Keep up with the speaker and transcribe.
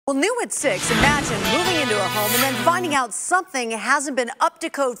Well, new at 6, imagine moving into a home and then finding out something hasn't been up to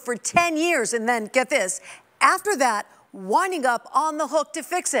code for 10 years. And then, get this, after that, winding up on the hook to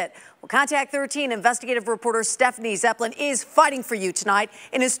fix it. Well, Contact 13 investigative reporter Stephanie Zeppelin is fighting for you tonight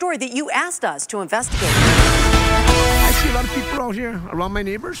in a story that you asked us to investigate. I see a lot of people out here around my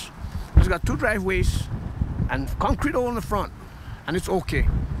neighbors. There's got 2 driveways and concrete all in the front, and it's okay.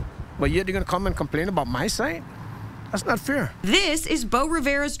 But yet they're going to come and complain about my side? That's not fair. This is Bo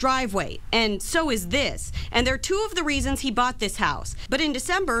Rivera's driveway, and so is this. And they're 2 of the reasons he bought this house. But in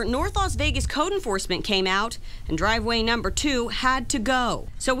December, North Las Vegas code enforcement came out, and driveway number 2 had to go.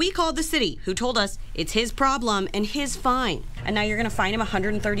 So we called the city, who told us it's his problem and his fine. And now you're going to fine him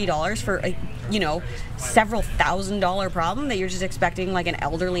 $130 for a, several $1,000 problem that you're just expecting like an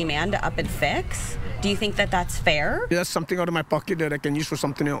elderly man to up and fix? Do you think that that's fair? That's something out of my pocket that I can use for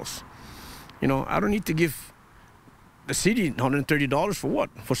something else. I don't need to give the city $130 for what?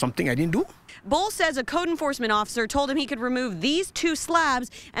 For something I didn't do? Bull says a code enforcement officer told him he could remove these 2 slabs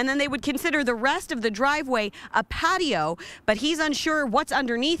and then they would consider the rest of the driveway a patio, but he's unsure what's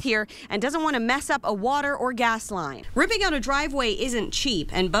underneath here and doesn't want to mess up a water or gas line. Ripping out a driveway isn't cheap,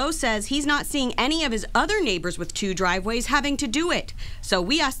 and Bo says he's not seeing any of his other neighbors with 2 driveways having to do it. So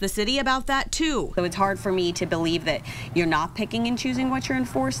we asked the city about that too. So it's hard for me to believe that you're not picking and choosing what you're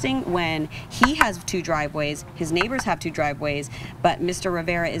enforcing when he has 2 driveways, his neighbors have 2 driveways, but Mr.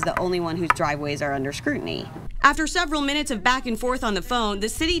 Rivera is the only one whose driveways are under scrutiny. After several minutes of back and forth on the phone, the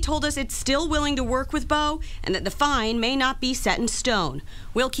city told us it's still willing to work with Bo and that the fine may not be set in stone.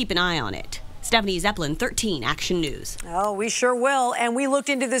 We'll keep an eye on it. Stephanie Zeppelin, 13 Action News. Oh, we sure will. And we looked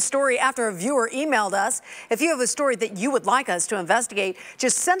into this story after a viewer emailed us. If you have a story that you would like us to investigate,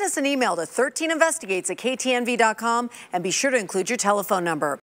 just send us an email to 13investigates@ktnv.com and be sure to include your telephone number.